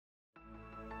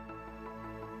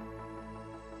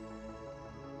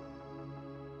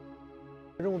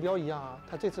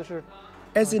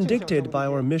As indicated by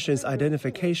our mission's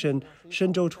identification,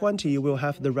 Shenzhou-20 will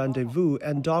have the rendezvous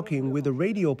and docking with the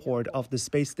radio port of the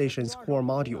space station's core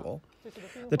module.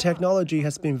 The technology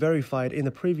has been verified in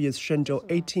the previous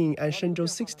Shenzhou-18 and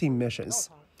Shenzhou-16 missions.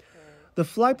 The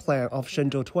flight plan of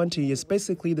Shenzhou-20 is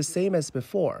basically the same as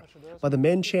before, but the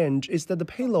main change is that the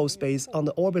payload space on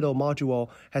the orbital module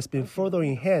has been further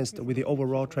enhanced with the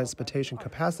overall transportation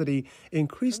capacity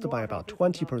increased by about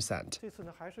 20%.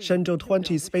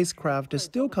 Shenzhou-20 spacecraft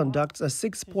still conducts a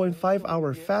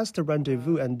 6.5-hour fast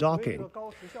rendezvous and docking.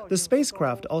 The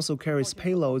spacecraft also carries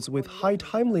payloads with high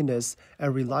timeliness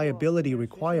and reliability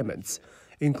requirements,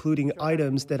 including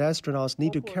items that astronauts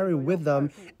need to carry with them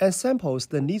and samples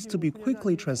that need to be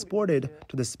quickly transported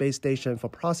to the space station for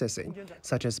processing,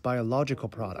 such as biological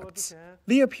products.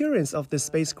 The appearance of this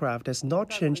spacecraft has not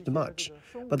changed much,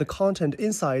 but the content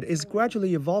inside is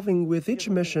gradually evolving with each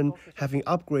mission having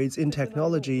upgrades in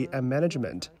technology and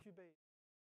management.